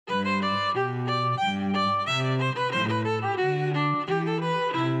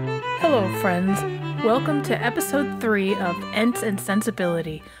Hello, friends. Welcome to episode 3 of Ents and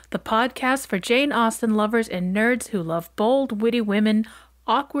Sensibility, the podcast for Jane Austen lovers and nerds who love bold, witty women,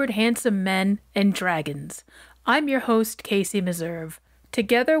 awkward, handsome men, and dragons. I'm your host, Casey Meserve.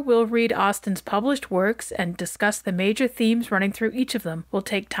 Together, we'll read Austen's published works and discuss the major themes running through each of them. We'll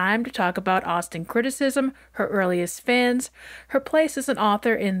take time to talk about Austen criticism, her earliest fans, her place as an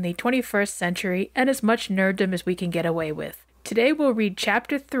author in the 21st century, and as much nerddom as we can get away with. Today, we'll read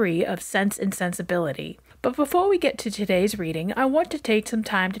Chapter 3 of Sense and Sensibility. But before we get to today's reading, I want to take some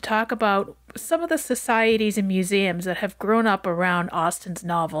time to talk about some of the societies and museums that have grown up around Austen's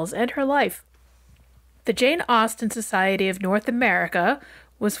novels and her life. The Jane Austen Society of North America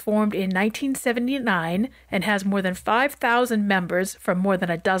was formed in 1979 and has more than 5,000 members from more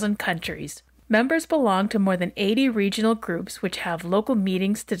than a dozen countries. Members belong to more than 80 regional groups which have local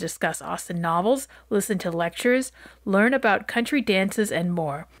meetings to discuss Austen novels, listen to lectures, learn about country dances, and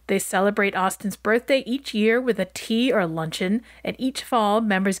more. They celebrate Austen's birthday each year with a tea or luncheon, and each fall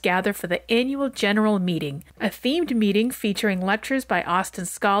members gather for the annual general meeting, a themed meeting featuring lectures by Austen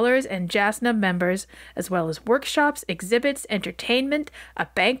scholars and JASNA members, as well as workshops, exhibits, entertainment, a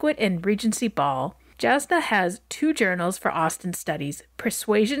banquet, and Regency Ball. JASNA has 2 journals for Austen studies,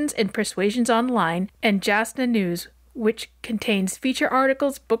 Persuasions and Persuasions Online, and JASNA News, which contains feature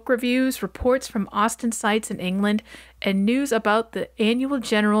articles, book reviews, reports from Austen sites in England, and news about the annual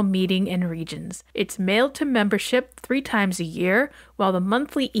general meeting and regions. It's mailed to membership 3 times a year, while the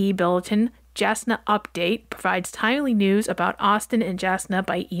monthly e-bulletin JASNA Update provides timely news about Austen and JASNA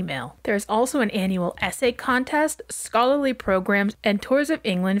by email. There is also an annual essay contest, scholarly programs, and tours of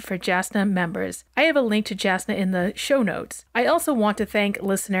England for JASNA members. I have a link to JASNA in the show notes. I also want to thank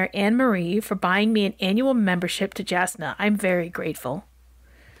listener Anne-Marie for buying me an annual membership to JASNA. I'm very grateful.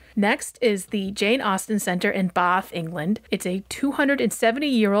 Next is the Jane Austen Centre in Bath, England. It's a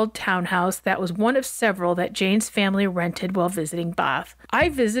 270-year-old townhouse that was one of several that Jane's family rented while visiting Bath. I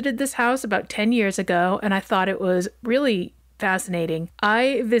visited this house about 10 years ago, and I thought it was really fascinating.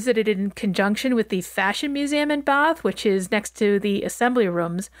 I visited it in conjunction with the Fashion Museum in Bath, which is next to the assembly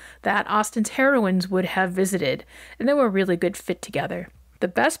rooms that Austen's heroines would have visited, and they were a really good fit together. The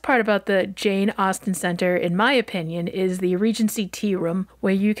best part about the Jane Austen Centre, in my opinion, is the Regency Tea Room,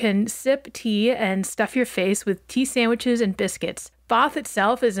 where you can sip tea and stuff your face with tea sandwiches and biscuits. Bath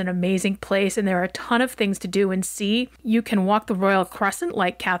itself is an amazing place, and there are a ton of things to do and see. You can walk the Royal Crescent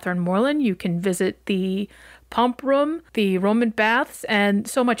like Catherine Morland. You can visit the Pump Room, the Roman Baths, and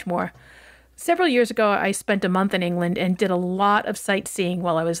so much more. Several years ago, I spent a month in England and did a lot of sightseeing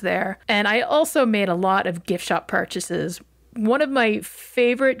while I was there. And I also made a lot of gift shop purchases. One of my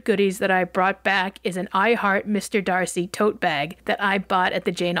favorite goodies that I brought back is an I Heart Mr. Darcy tote bag that I bought at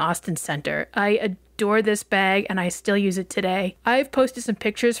the Jane Austen Centre. I adore this bag and I still use it today. I've posted some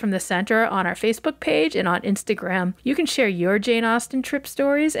pictures from the center on our Facebook page and on Instagram. You can share your Jane Austen trip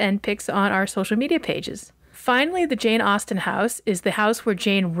stories and pics on our social media pages. Finally, the Jane Austen house is the house where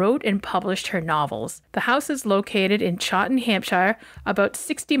Jane wrote and published her novels. The house is located in Chawton, Hampshire, about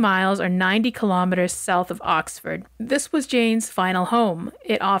 60 miles or 90 kilometers south of Oxford. This was Jane's final home.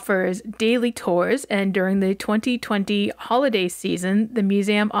 It offers daily tours, and during the 2020 holiday season, the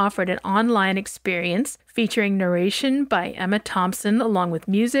museum offered an online experience featuring narration by Emma Thompson, along with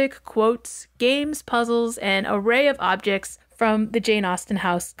music, quotes, games, puzzles, and an array of objects from the Jane Austen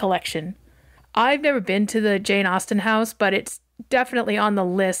house collection. I've never been to the Jane Austen house, but it's definitely on the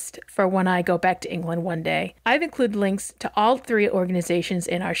list for when I go back to England one day. I've included links to all 3 organizations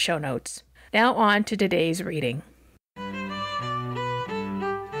in our show notes. Now on to today's reading.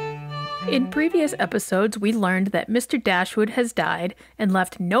 In previous episodes, we learned that Mr. Dashwood has died and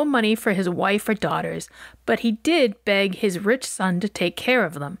left no money for his wife or daughters, but he did beg his rich son to take care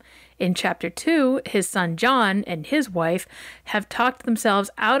of them. In Chapter 2, his son John and his wife have talked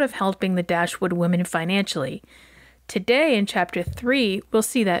themselves out of helping the Dashwood women financially. Today, in Chapter 3, we'll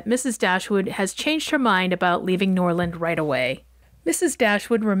see that Mrs. Dashwood has changed her mind about leaving Norland right away. Mrs.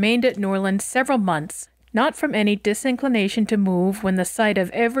 Dashwood remained at Norland several months, not from any disinclination to move when the sight of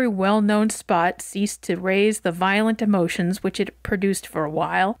every well-known spot ceased to raise the violent emotions which it produced for a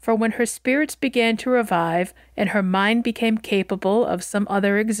while, for when her spirits began to revive, and her mind became capable of some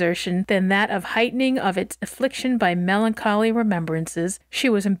other exertion than that of heightening of its affliction by melancholy remembrances, she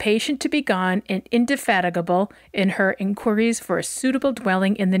was impatient to be gone and indefatigable in her inquiries for a suitable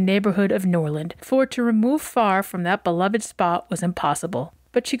dwelling in the neighbourhood of Norland, for to remove far from that beloved spot was impossible.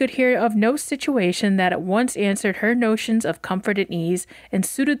 But she could hear of no situation that at once answered her notions of comfort and ease, and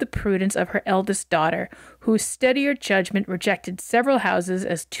suited the prudence of her eldest daughter, whose steadier judgment rejected several houses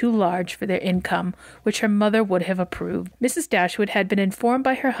as too large for their income, which her mother would have approved. Mrs. Dashwood had been informed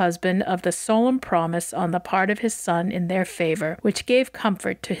by her husband of the solemn promise on the part of his son in their favor, which gave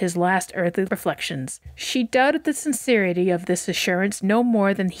comfort to his last earthly reflections. She doubted the sincerity of this assurance no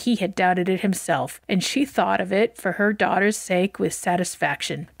more than he had doubted it himself, and she thought of it, for her daughter's sake, with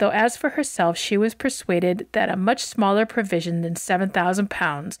satisfaction, though as for herself she was persuaded that a much smaller provision than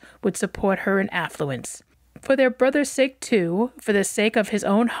 £7,000 would support her in affluence. For their brother's sake, too, for the sake of his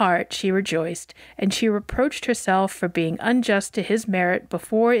own heart, she rejoiced, and she reproached herself for being unjust to his merit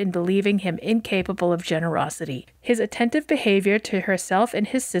before in believing him incapable of generosity. His attentive behavior to herself and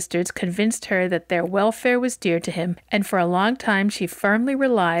his sisters convinced her that their welfare was dear to him, and for a long time she firmly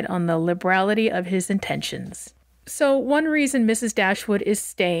relied on the liberality of his intentions. So one reason Mrs. Dashwood is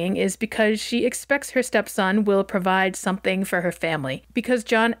staying is because she expects her stepson will provide something for her family, because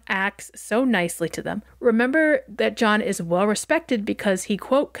John acts so nicely to them. Remember that John is well respected because he,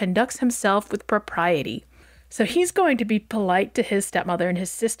 quote, conducts himself with propriety. So he's going to be polite to his stepmother and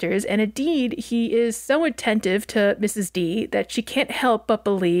his sisters, and indeed he is so attentive to Mrs. D that she can't help but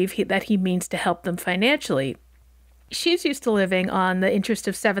believe that he means to help them financially. She's used to living on the interest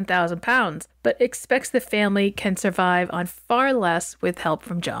of £7,000, but expects the family can survive on far less with help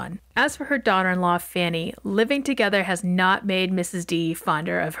from John. As for her daughter-in-law, Fanny, living together has not made Mrs. D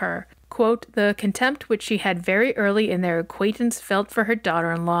fonder of her. Quote, the contempt which she had very early in their acquaintance felt for her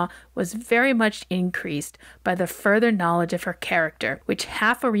daughter-in-law was very much increased by the further knowledge of her character, which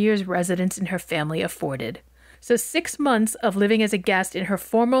half a year's residence in her family afforded. So 6 months of living as a guest in her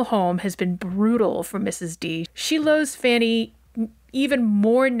formal home has been brutal for Mrs. D. She loathes Fanny even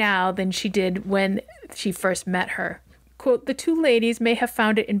more now than she did when she first met her. Quote, the two ladies may have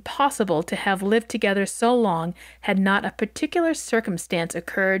found it impossible to have lived together so long had not a particular circumstance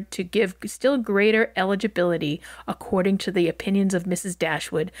occurred to give still greater eligibility, according to the opinions of Mrs.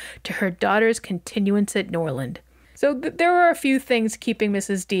 Dashwood, to her daughter's continuance at Norland. So there are a few things keeping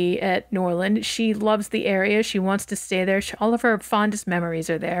Mrs. D at Norland. She loves the area. She wants to stay there. All of her fondest memories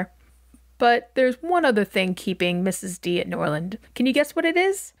are there. But there's one other thing keeping Mrs. D at Norland. Can you guess what it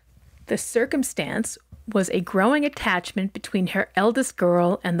is? The circumstance was a growing attachment between her eldest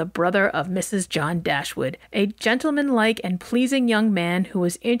girl and the brother of Mrs. John Dashwood, a gentlemanlike and pleasing young man who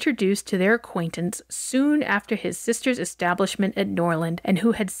was introduced to their acquaintance soon after his sister's establishment at Norland, and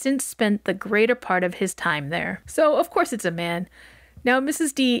who had since spent the greater part of his time there. So, of course it's a man. Now,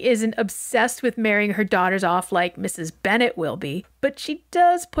 Mrs. D isn't obsessed with marrying her daughters off like Mrs. Bennet will be, but she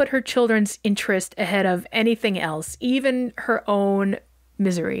does put her children's interest ahead of anything else, even her own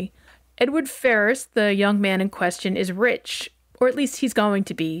misery. Edward Ferrars, the young man in question, is rich, or at least he's going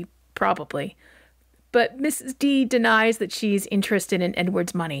to be, probably. But Mrs. D denies that she's interested in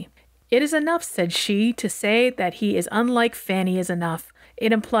Edward's money. It is enough, said she, to say that he is unlike Fanny is enough.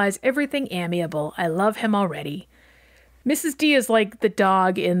 It implies everything amiable. I love him already. Mrs. D is like the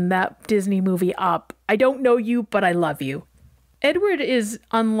dog in that Disney movie Up. I don't know you, but I love you. Edward is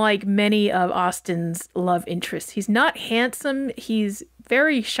unlike many of Austen's love interests. He's not handsome, he's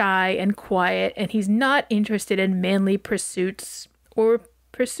very shy and quiet, and he's not interested in manly pursuits or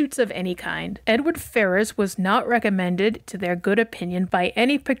pursuits of any kind. Edward Ferrars was not recommended to their good opinion by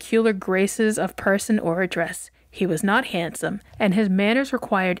any peculiar graces of person or address. He was not handsome, and his manners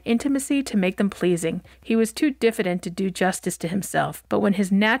required intimacy to make them pleasing. He was too diffident to do justice to himself, but when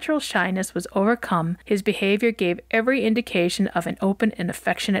his natural shyness was overcome, his behavior gave every indication of an open and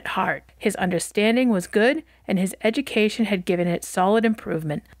affectionate heart. His understanding was good, and his education had given it solid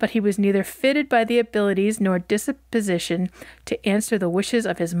improvement, but he was neither fitted by the abilities nor disposition to answer the wishes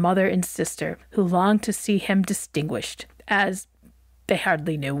of his mother and sister, who longed to see him distinguished, as they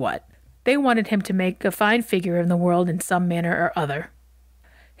hardly knew what. They wanted him to make a fine figure in the world in some manner or other.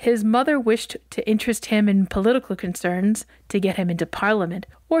 His mother wished to interest him in political concerns, to get him into Parliament,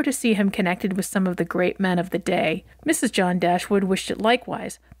 or to see him connected with some of the great men of the day. Mrs. John Dashwood wished it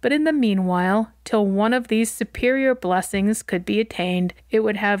likewise, but in the meanwhile, till one of these superior blessings could be attained, it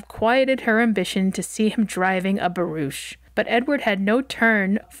would have quieted her ambition to see him driving a barouche. But Edward had no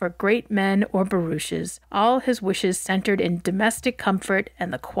turn for great men or barouches. All his wishes centered in domestic comfort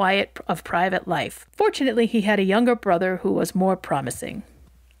and the quiet of private life. Fortunately, he had a younger brother who was more promising.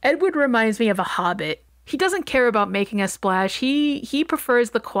 Edward reminds me of a hobbit. He doesn't care about making a splash. He prefers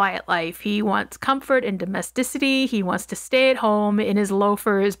the quiet life. He wants comfort and domesticity. He wants to stay at home in his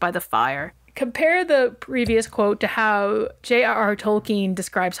loafers by the fire. Compare the previous quote to how J.R.R. Tolkien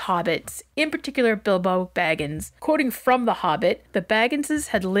describes hobbits, in particular Bilbo Baggins. Quoting from The Hobbit, "The Bagginses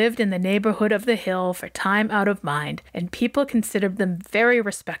had lived in the neighborhood of the hill for time out of mind, and people considered them very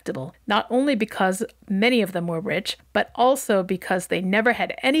respectable, not only because many of them were rich, but also because they never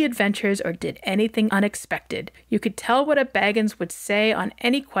had any adventures or did anything unexpected. You could tell what a Baggins would say on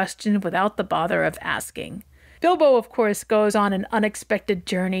any question without the bother of asking." Bilbo, of course, goes on an unexpected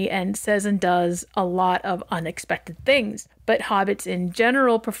journey and says and does a lot of unexpected things. But hobbits in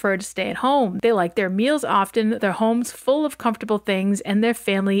general prefer to stay at home. They like their meals often, their homes full of comfortable things, and their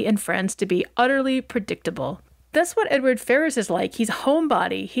family and friends to be utterly predictable. That's what Edward Ferrars is like. He's a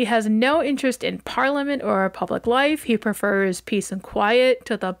homebody. He has no interest in parliament or public life. He prefers peace and quiet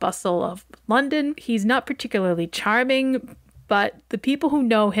to the bustle of London. He's not particularly charming, but the people who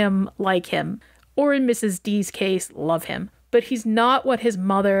know him like him, or in Mrs. D's case, love him. But he's not what his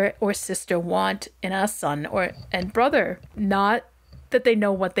mother or sister want in a son and brother. Not that they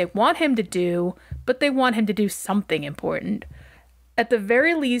know what they want him to do, but they want him to do something important. At the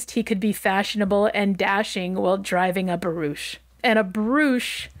very least, he could be fashionable and dashing while driving a barouche. And a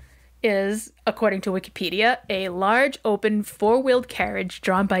barouche is, according to Wikipedia, a large, open, four-wheeled carriage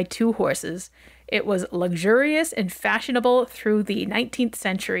drawn by two horses. It was luxurious and fashionable through the 19th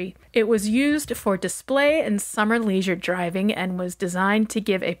century. It was used for display and summer leisure driving and was designed to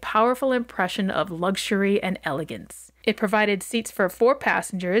give a powerful impression of luxury and elegance. It provided seats for 4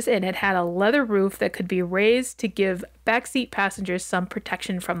 passengers, and it had a leather roof that could be raised to give backseat passengers some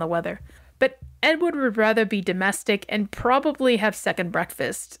protection from the weather. But Edward would rather be domestic and probably have second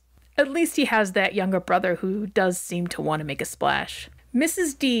breakfast. At least he has that younger brother who does seem to want to make a splash.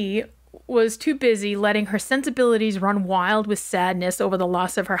 Mrs. D was too busy letting her sensibilities run wild with sadness over the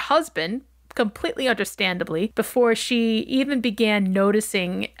loss of her husband, completely understandably, before she even began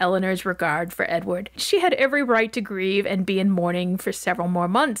noticing Elinor's regard for Edward. She had every right to grieve and be in mourning for several more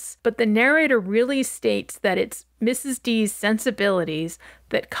months, but the narrator really states that it's Mrs. D's sensibilities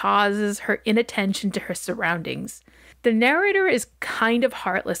that causes her inattention to her surroundings. The narrator is kind of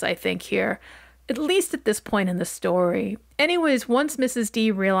heartless, I think, here. At least at this point in the story. Anyways, once Mrs. D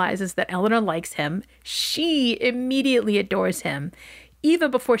realizes that Elinor likes him, she immediately adores him,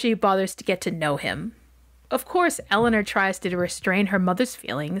 even before she bothers to get to know him. Of course, Elinor tries to restrain her mother's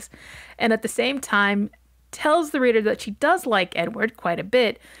feelings, and at the same time tells the reader that she does like Edward quite a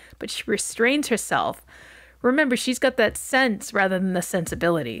bit, but she restrains herself. Remember, she's got that sense rather than the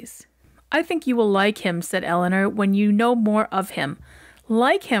sensibilities. "I think you will like him," said Elinor, "when you know more of him."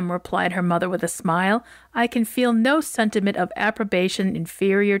 "Like him," replied her mother with a smile. "I can feel no sentiment of approbation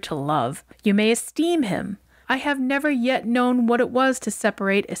inferior to love. You may esteem him. I have never yet known what it was to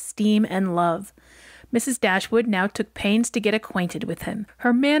separate esteem and love." Mrs. Dashwood now took pains to get acquainted with him.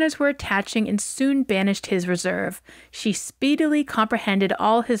 Her manners were attaching and soon banished his reserve. She speedily comprehended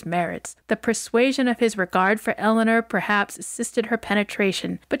all his merits. The persuasion of his regard for Elinor perhaps assisted her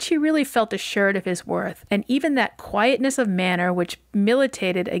penetration, but she really felt assured of his worth, and even that quietness of manner which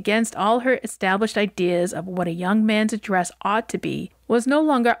militated against all her established ideas of what a young man's address ought to be, was no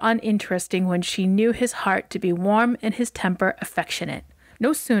longer uninteresting when she knew his heart to be warm and his temper affectionate.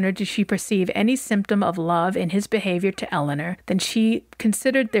 No sooner did she perceive any symptom of love in his behavior to Elinor than she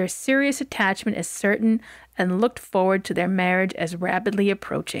considered their serious attachment as certain and looked forward to their marriage as rapidly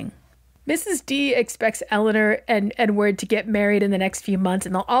approaching. Mrs. D expects Elinor and Edward to get married in the next few months,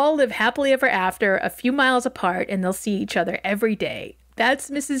 and they'll all live happily ever after, a few miles apart, and they'll see each other every day. That's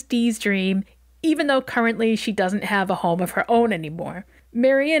Mrs. D's dream, even though currently she doesn't have a home of her own anymore.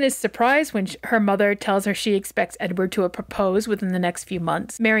 Marianne is surprised when her mother tells her she expects Edward to propose within the next few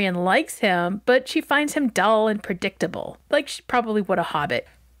months. Marianne likes him, but she finds him dull and predictable, like she probably would a hobbit.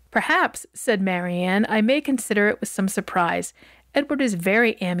 "Perhaps," said Marianne, "I may consider it with some surprise. Edward is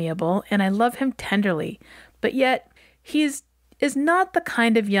very amiable, and I love him tenderly, but yet he is not the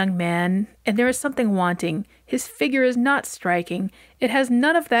kind of young man, and there is something wanting. His figure is not striking. It has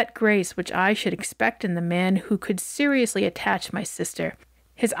none of that grace which I should expect in the man who could seriously attach my sister.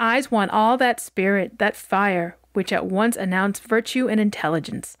 His eyes want all that spirit, that fire, which at once announce virtue and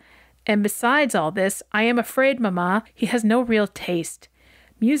intelligence. And besides all this, I am afraid, mamma, he has no real taste.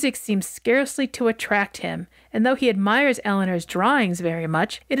 Music seems scarcely to attract him, and though he admires Elinor's drawings very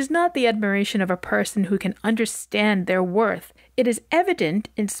much, it is not the admiration of a person who can understand their worth. It is evident,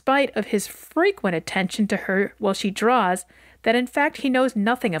 in spite of his frequent attention to her while she draws, that in fact he knows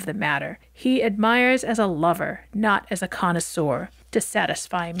nothing of the matter. He admires as a lover, not as a connoisseur. To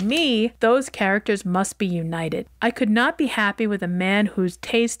satisfy me, those characters must be united. I could not be happy with a man whose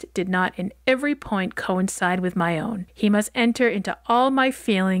taste did not in every point coincide with my own. He must enter into all my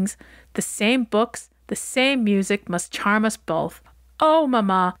feelings. The same books, the same music must charm us both. Oh,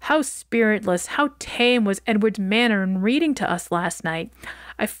 Mamma, how spiritless, how tame was Edward's manner in reading to us last night.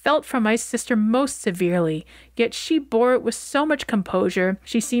 I felt for my sister most severely, yet she bore it with so much composure,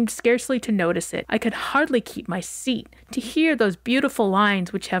 she seemed scarcely to notice it. I could hardly keep my seat. To hear those beautiful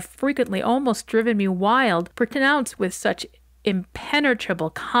lines which have frequently almost driven me wild, pronounced with such impenetrable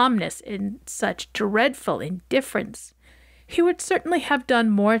calmness and such dreadful indifference. He would certainly have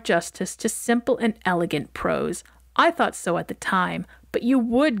done more justice to simple and elegant prose. I thought so at the time, but you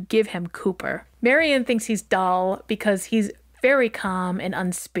would give him Cooper. Marianne thinks he's dull because he's very calm and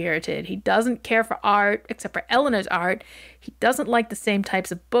unspirited. He doesn't care for art, except for Elinor's art. He doesn't like the same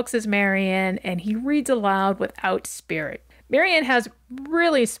types of books as Marianne, and he reads aloud without spirit. Marianne has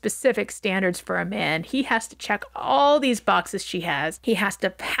really specific standards for a man. He has to check all these boxes she has. He has to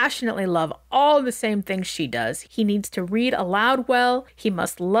passionately love all the same things she does. He needs to read aloud well. He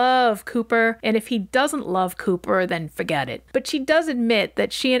must love Cooper. And if he doesn't love Cooper, then forget it. But she does admit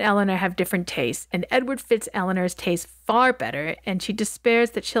that she and Elinor have different tastes, and Edward fits Elinor's taste far better, and she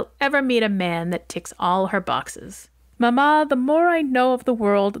despairs that she'll ever meet a man that ticks all her boxes. Mamma, the more I know of the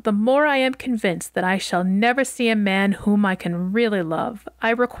world, the more I am convinced that I shall never see a man whom I can really love.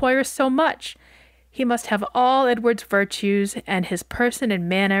 I require so much. He must have all Edward's virtues, and his person and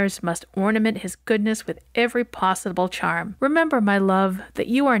manners must ornament his goodness with every possible charm. Remember, my love, that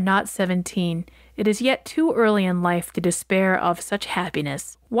you are not 17. It is yet too early in life to despair of such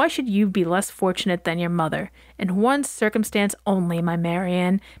happiness. Why should you be less fortunate than your mother? In one circumstance only, my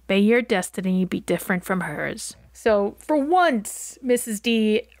Marianne, may your destiny be different from hers. So, for once, Mrs.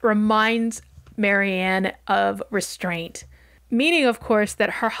 D reminds Marianne of restraint. Meaning, of course,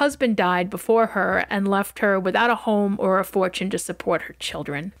 that her husband died before her and left her without a home or a fortune to support her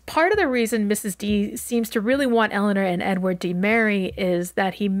children. Part of the reason Mrs. D seems to really want Elinor and Edward to marry is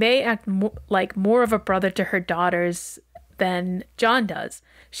that he may act like more of a brother to her daughters than John does.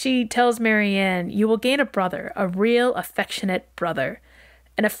 She tells Marianne, "You will gain a brother, a real affectionate brother.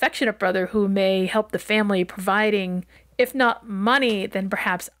 An affectionate brother who may help the family, providing, if not money, then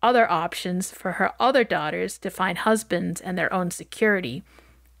perhaps other options for her other daughters to find husbands and their own security,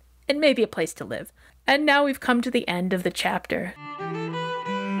 and maybe a place to live." And now we've come to the end of the chapter.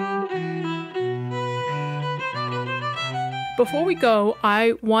 Before we go,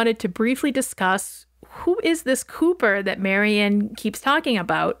 I wanted to briefly discuss who is this Cooper that Marianne keeps talking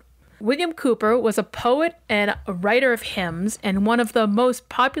about. William Cowper was a poet and a writer of hymns and one of the most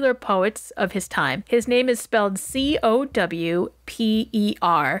popular poets of his time. His name is spelled C-O-W-P-E-R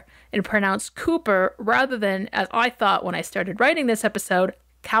and pronounced Cooper rather than, as I thought when I started writing this episode,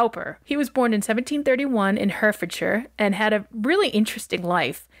 Cowper. He was born in 1731 in Herefordshire and had a really interesting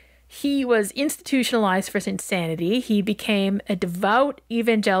life. He was institutionalized for his insanity. He became a devout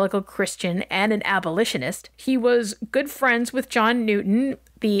evangelical Christian and an abolitionist. He was good friends with John Newton,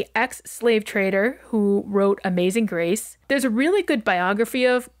 the ex-slave trader who wrote Amazing Grace. There's a really good biography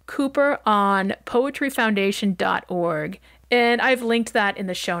of Cooper on poetryfoundation.org, and I've linked that in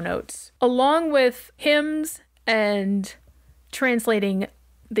the show notes. Along with hymns and translating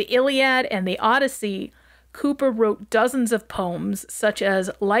the Iliad and the Odyssey, Cooper wrote dozens of poems, such as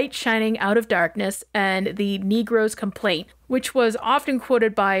Light Shining Out of Darkness and The Negro's Complaint, which was often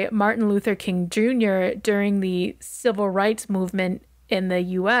quoted by Martin Luther King Jr. during the civil rights movement in the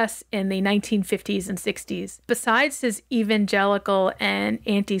U.S. in the 1950s and 60s. Besides his evangelical and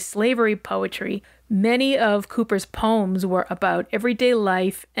anti-slavery poetry, many of Cooper's poems were about everyday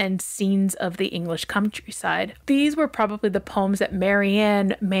life and scenes of the English countryside. These were probably the poems that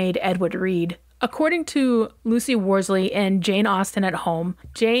Marianne made Edward read. According to Lucy Worsley and Jane Austen at Home,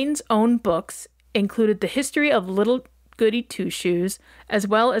 Jane's own books included the history of Little Goody Two-Shoes, as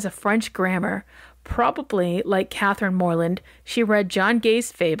well as a French grammar. Probably, like Catherine Morland, she read John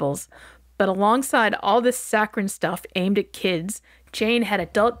Gay's fables, but alongside all this saccharine stuff aimed at kids, Jane had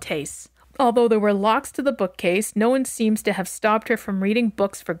adult tastes. Although there were locks to the bookcase, no one seems to have stopped her from reading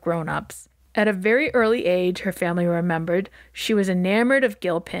books for grown-ups. At a very early age, her family remembered, she was enamored of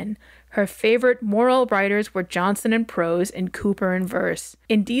Gilpin. Her favorite moral writers were Johnson in prose and Cooper in verse.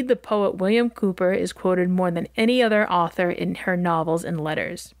 Indeed, the poet William Cowper is quoted more than any other author in her novels and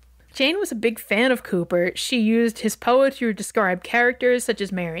letters. Jane was a big fan of Cooper. She used his poetry to describe characters such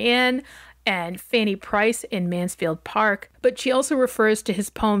as Marianne and Fanny Price in Mansfield Park, but she also refers to his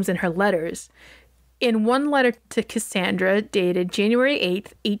poems in her letters. In one letter to Cassandra, dated January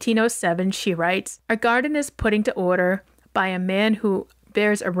 8th, 1807, she writes, "Our garden is putting to order. by a man who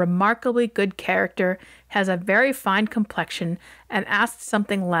bears a remarkably good character, has a very fine complexion, and asks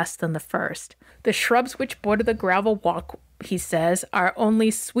something less than the first. The shrubs which border the gravel walk, he says, are only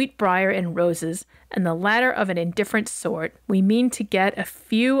sweetbriar and roses, and the latter of an indifferent sort. We mean to get a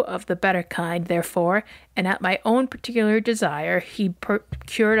few of the better kind, therefore, and at my own particular desire, he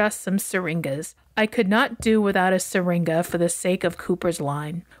procured us some syringas. I could not do without a syringa for the sake of Cooper's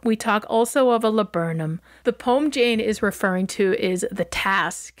line. We talk also of a laburnum. The poem Jane is referring to is The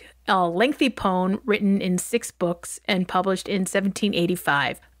Task, a lengthy poem written in 6 books and published in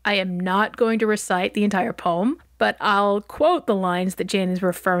 1785. I am not going to recite the entire poem, but I'll quote the lines that Jane is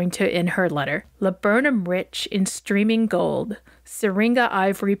referring to in her letter. Laburnum rich in streaming gold, syringa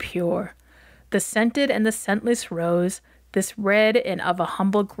ivory pure, the scented and the scentless rose, this red and of a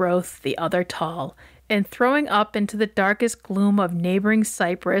humble growth, the other tall, and throwing up into the darkest gloom of neighboring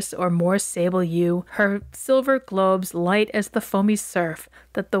cypress or more sable yew, her silver globes light as the foamy surf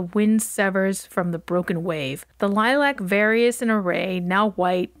that the wind severs from the broken wave. The lilac various in array, now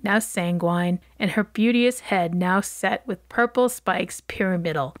white, now sanguine, and her beauteous head now set with purple spikes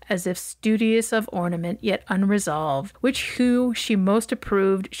pyramidal, as if studious of ornament, yet unresolved, which hue she most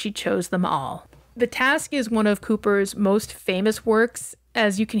approved, she chose them all. The Task is one of Cooper's most famous works.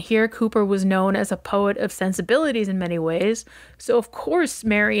 As you can hear, Cooper was known as a poet of sensibilities in many ways, so of course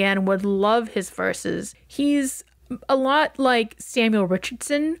Marianne would love his verses. He's a lot like Samuel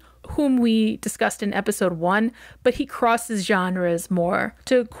Richardson, whom we discussed in episode 1, but he crosses genres more.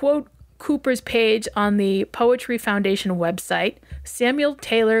 To quote Cooper's page on the Poetry Foundation website, Samuel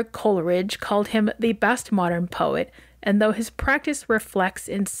Taylor Coleridge called him the best modern poet, and though his practice reflects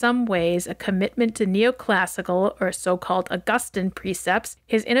in some ways a commitment to neoclassical or so-called Augustan precepts,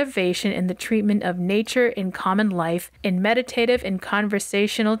 his innovation in the treatment of nature in common life, in meditative and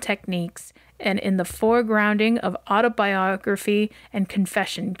conversational techniques, and in the foregrounding of autobiography and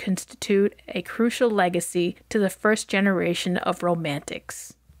confession constitute a crucial legacy to the first generation of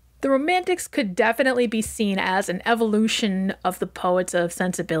Romantics. The Romantics could definitely be seen as an evolution of the poets of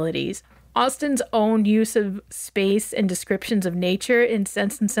sensibilities. Austen's own use of space and descriptions of nature in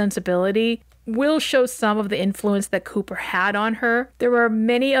Sense and Sensibility will show some of the influence that Cooper had on her. There are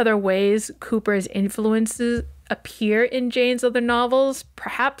many other ways Cooper's influences appear in Jane's other novels,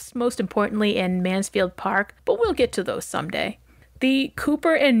 perhaps most importantly in Mansfield Park, but we'll get to those someday. The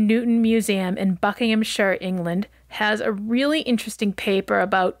Cooper and Newton Museum in Buckinghamshire, England, has a really interesting paper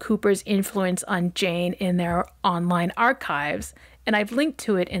about Cooper's influence on Jane in their online archives, and I've linked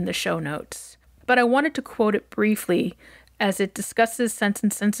to it in the show notes. But I wanted to quote it briefly as it discusses Sense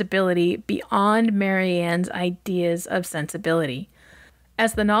and Sensibility beyond Marianne's ideas of sensibility.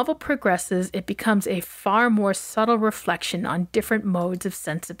 As the novel progresses, it becomes a far more subtle reflection on different modes of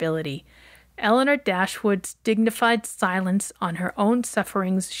sensibility. Elinor Dashwood's dignified silence on her own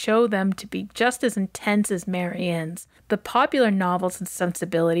sufferings show them to be just as intense as Marianne's. The popular novels and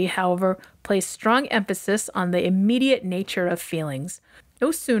sensibility, however, place strong emphasis on the immediate nature of feelings. No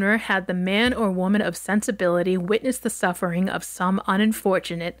sooner had the man or woman of sensibility witnessed the suffering of some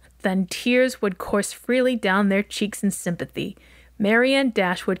unfortunate than tears would course freely down their cheeks in sympathy. Marianne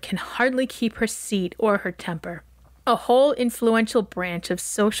Dashwood can hardly keep her seat or her temper. A whole influential branch of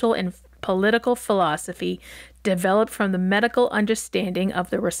social and political philosophy developed from the medical understanding of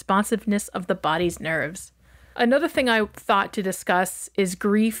the responsiveness of the body's nerves. Another thing I thought to discuss is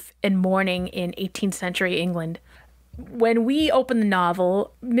grief and mourning in 18th century England. When we open the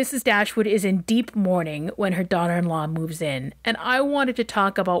novel, Mrs. Dashwood is in deep mourning when her daughter-in-law moves in, and I wanted to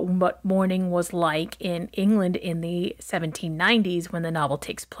talk about what mourning was like in England in the 1790s when the novel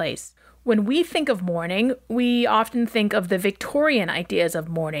takes place. When we think of mourning, we often think of the Victorian ideas of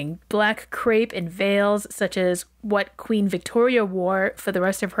mourning, black crepe and veils, such as what Queen Victoria wore for the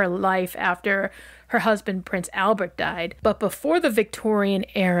rest of her life after her husband Prince Albert died. But before the Victorian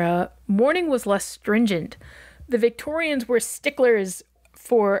era, mourning was less stringent. The Victorians were sticklers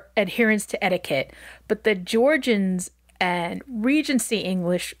for adherence to etiquette, but the Georgians and Regency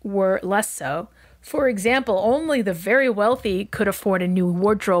English were less so. For example, only the very wealthy could afford a new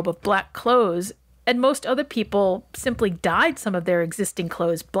wardrobe of black clothes, and most other people simply dyed some of their existing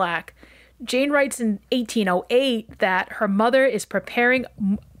clothes black. Jane writes in 1808 that her mother is preparing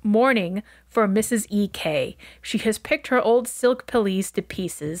mourning for Mrs. E.K. She has picked her old silk pelisse to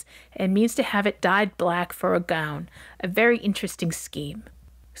pieces and means to have it dyed black for a gown. A very interesting scheme.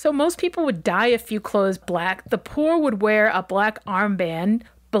 So most people would dye a few clothes black. The poor would wear a black armband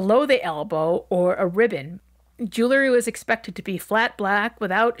below the elbow or a ribbon. Jewelry was expected to be flat black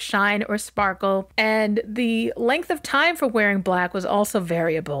without shine or sparkle, and the length of time for wearing black was also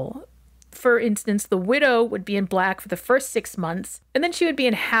variable. For instance, the widow would be in black for the first 6 months, and then she would be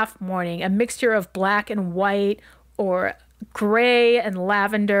in half mourning, a mixture of black and white or gray and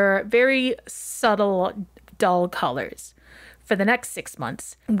lavender, very subtle, dull colors. For the next 6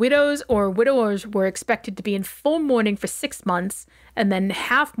 months, widows or widowers were expected to be in full mourning for 6 months and then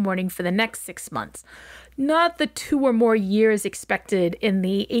half mourning for the next 6 months, not the 2 or more years expected in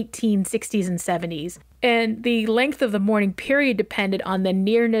the 1860s and 70s. And the length of the mourning period depended on the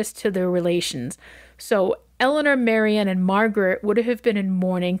nearness to their relations. So Elinor, Marianne, and Margaret would have been in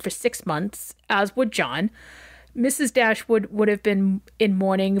mourning for 6 months, as would John. Mrs. Dashwood would have been in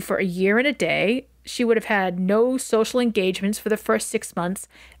mourning for a year and a day. She would have had no social engagements for the first 6 months,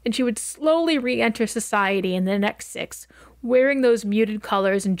 and she would slowly re-enter society in the next 6, wearing those muted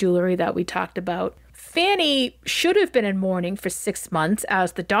colors and jewelry that we talked about. Fanny should have been in mourning for 6 months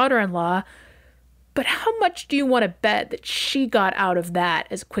as the daughter-in-law, but how much do you want to bet that she got out of that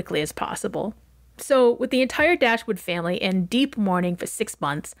as quickly as possible? So with the entire Dashwood family in deep mourning for 6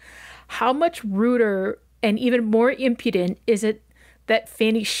 months, how much ruder and even more impudent is it that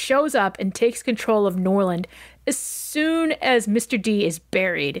Fanny shows up and takes control of Norland as soon as Mr. D is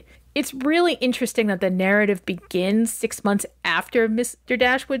buried? It's really interesting that the narrative begins 6 months after Mr.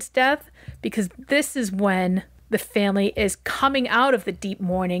 Dashwood's death, because this is when the family is coming out of the deep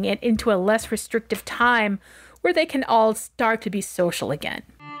mourning and into a less restrictive time where they can all start to be social again.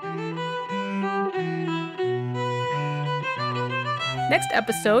 Next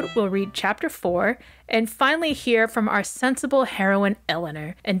episode, we'll read Chapter 4 and finally hear from our sensible heroine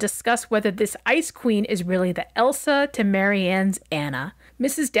Elinor and discuss whether this Ice Queen is really the Elsa to Marianne's Anna.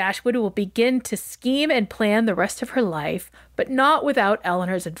 Mrs. Dashwood will begin to scheme and plan the rest of her life, but not without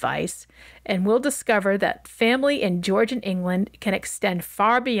Elinor's advice, and we'll discover that family in Georgian England can extend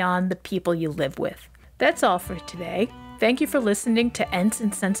far beyond the people you live with. That's all for today. Thank you for listening to Ents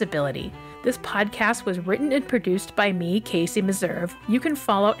and Sensibility. This podcast was written and produced by me, Casey Meserve. You can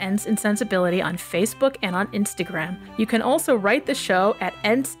follow Ents and Sensibility on Facebook and on Instagram. You can also write the show at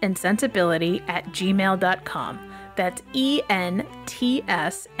entsandsensibility@gmail.com. That's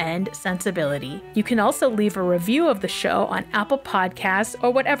ENTS and sensibility. You can also leave a review of the show on Apple Podcasts or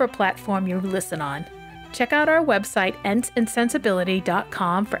whatever platform you listen on. Check out our website,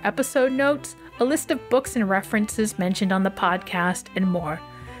 entsandsensibility.com, for episode notes, a list of books and references mentioned on the podcast, and more.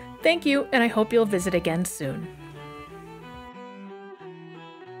 Thank you, and I hope you'll visit again soon.